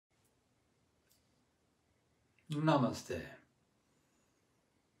Namaste.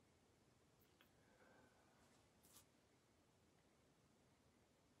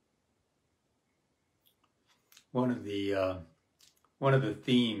 One of the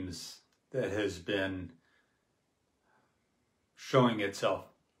themes that has been showing itself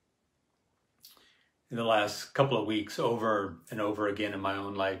in the last couple of weeks over and over again in my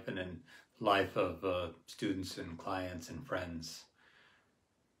own life and in the life of students and clients and friends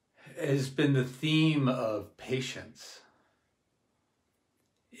has been the theme of patience.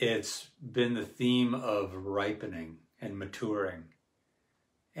 It's been the theme of ripening and maturing.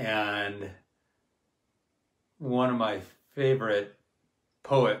 And one of my favorite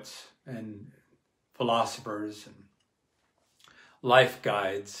poets and philosophers and life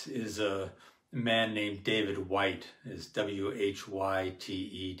guides is a man named David Whyte, is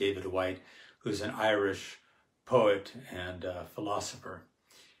W-H-Y-T-E, David Whyte, who's an Irish poet and philosopher.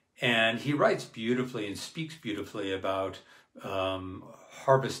 And he writes beautifully and speaks beautifully about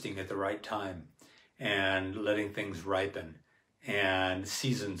harvesting at the right time and letting things ripen and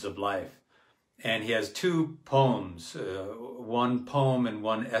seasons of life. And he has two poems, one poem and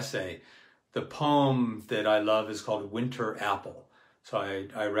one essay. The poem that I love is called Winter Apple. So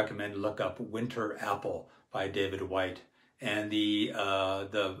I recommend look up Winter Apple by David Whyte. And the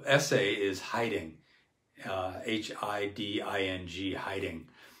essay is Hiding, H-I-D-I-N-G, Hiding.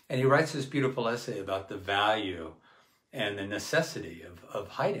 And he writes this beautiful essay about the value and the necessity of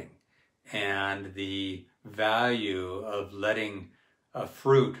hiding and the value of letting a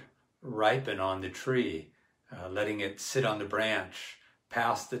fruit ripen on the tree, letting it sit on the branch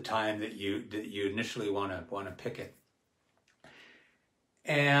past the time that you initially want to pick it.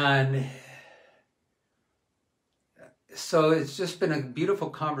 And so it's just been a beautiful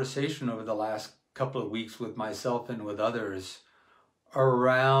conversation over the last couple of weeks with myself and with others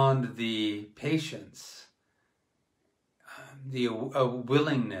around the patience, the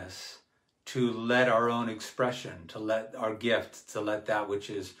willingness to let our own expression, to let our gift, to let that which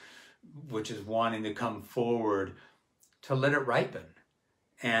is wanting to come forward, to let it ripen.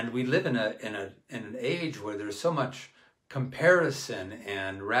 And we live in an age where there's so much comparison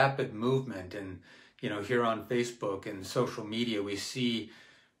and rapid movement, and here on Facebook and social media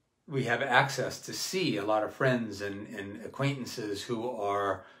we have access to see a lot of friends and acquaintances who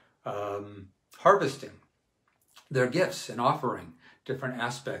are harvesting their gifts and offering different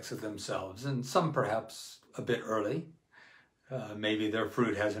aspects of themselves, and some perhaps a bit early. Maybe their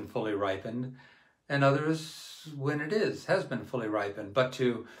fruit hasn't fully ripened, and others when it has been fully ripened. But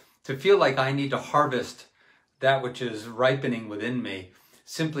to feel like I need to harvest that which is ripening within me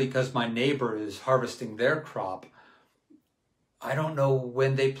simply because my neighbor is harvesting their crop. I don't know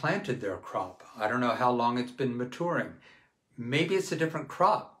when they planted their crop. I don't know how long it's been maturing. Maybe it's a different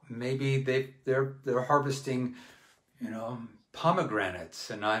crop. Maybe they're harvesting, pomegranates,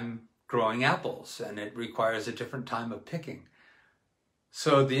 and I'm growing apples, and it requires a different time of picking.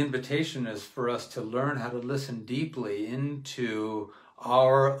 So the invitation is for us to learn how to listen deeply into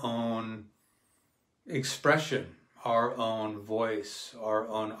our own expression, our own voice, our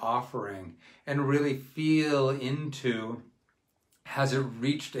own offering, and really feel into, has it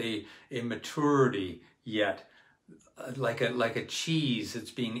reached a maturity yet? Like a cheese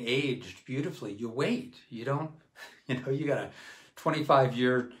that's being aged beautifully. You wait. You don't, you got a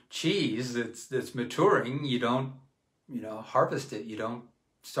 25-year cheese that's maturing. You don't, harvest it. You don't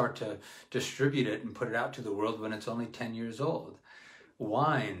start to distribute it and put it out to the world when it's only 10 years old.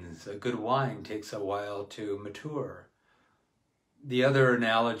 Wines, a good wine takes a while to mature. The other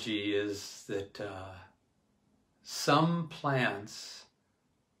analogy is that some plants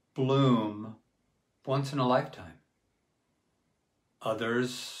bloom once in a lifetime.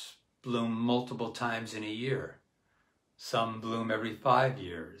 Others bloom multiple times in a year. Some bloom every 5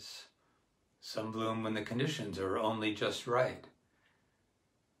 years. Some bloom when the conditions are only just right.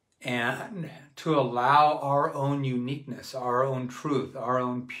 And to allow our own uniqueness, our own truth, our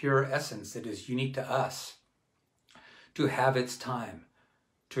own pure essence that is unique to us, to have its time,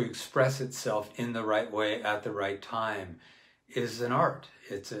 to express itself in the right way at the right time, is an art.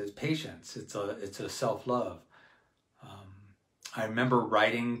 It's a patience. It's a self-love. I remember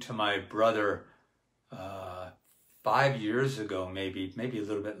writing to my brother 5 years ago, maybe a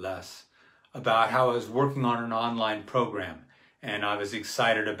little bit less, about how I was working on an online program, and I was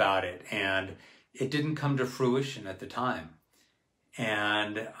excited about it, and it didn't come to fruition at the time.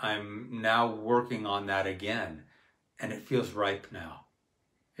 And I'm now working on that again, and it feels ripe now.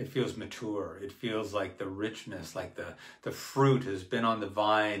 It feels mature. It feels like the richness, like the fruit has been on the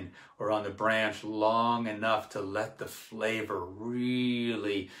vine or on the branch long enough to let the flavor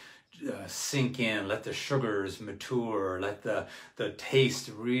really sink in, let the sugars mature, let the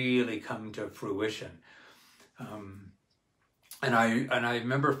taste really come to fruition. And I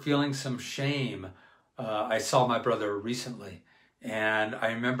remember feeling some shame. I saw my brother recently, and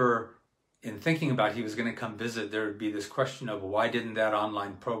I remember in thinking about he was going to come visit, there would be this question of why didn't that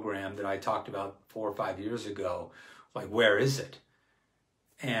online program that I talked about 4 or 5 years ago, like, where is it?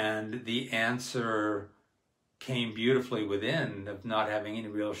 And the answer came beautifully within, of not having any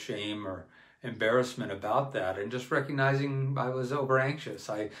real shame or embarrassment about that, and just recognizing I was over anxious.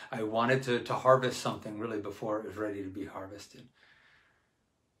 I wanted to harvest something really before it was ready to be harvested.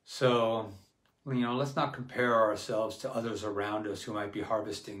 So, let's not compare ourselves to others around us who might be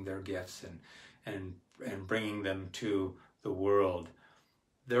harvesting their gifts and bringing them to the world.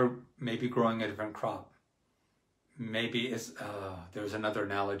 They're maybe growing a different crop. Maybe there's another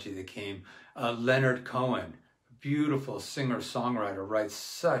analogy that came. Leonard Cohen, beautiful singer-songwriter, writes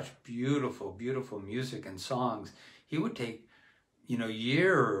such beautiful, beautiful music and songs. He would take,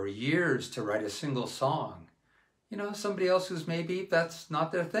 years to write a single song. Somebody else who's maybe that's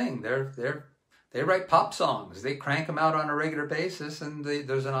not their thing. They write pop songs. They crank them out on a regular basis, and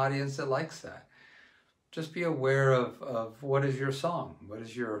there's an audience that likes that. Just be aware of what is your song, what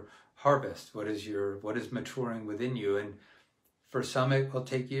is your harvest, what is maturing within you. And for some, it will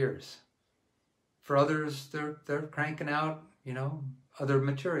take years. For others, they're cranking out, other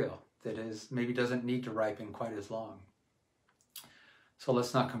material that maybe doesn't need to ripen quite as long. So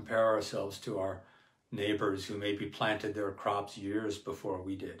let's not compare ourselves to our neighbors who maybe planted their crops years before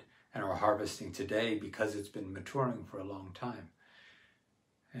we did and are harvesting today because it's been maturing for a long time.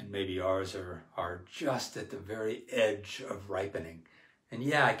 And maybe ours are just at the very edge of ripening. And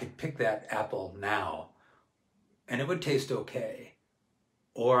yeah, I could pick that apple now and it would taste okay.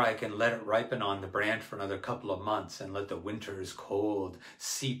 Or I can let it ripen on the branch for another couple of months and let the winter's cold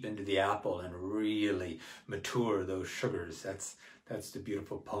seep into the apple and really mature those sugars. That's the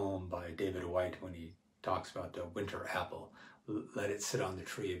beautiful poem by David White when he talks about the winter apple. Let it sit on the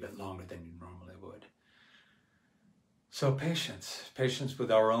tree a bit longer than you normally would. So patience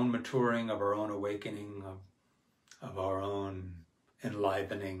with our own maturing, of our own awakening, of our own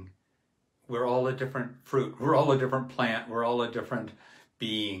enlivening. We're all a different fruit. We're all a different plant. We're all a different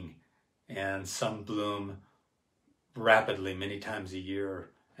being. And some bloom rapidly many times a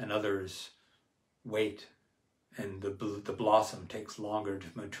year, and others wait. And the blossom takes longer to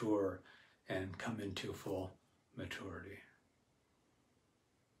mature and come into full maturity.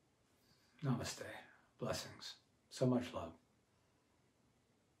 Namaste. Blessings. So much love.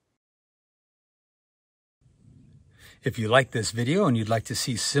 If you like this video and you'd like to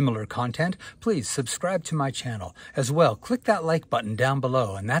see similar content, please subscribe to my channel. As well, click that like button down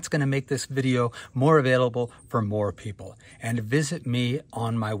below, and that's going to make this video more available for more people. And visit me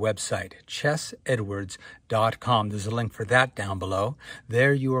on my website, chessedwards.com. There's a link for that down below.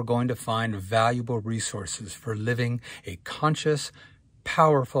 There you are going to find valuable resources for living a conscious,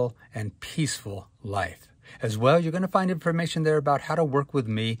 powerful, and peaceful life. As well, you're going to find information there about how to work with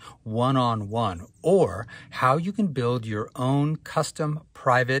me one-on-one, or how you can build your own custom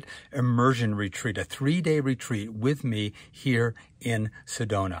private immersion retreat, a 3-day retreat with me here in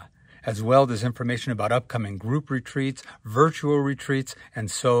Sedona. As well, there's information about upcoming group retreats, virtual retreats,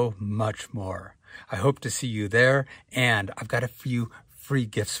 and so much more. I hope to see you there, and I've got a few free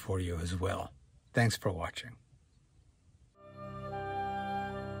gifts for you as well. Thanks for watching.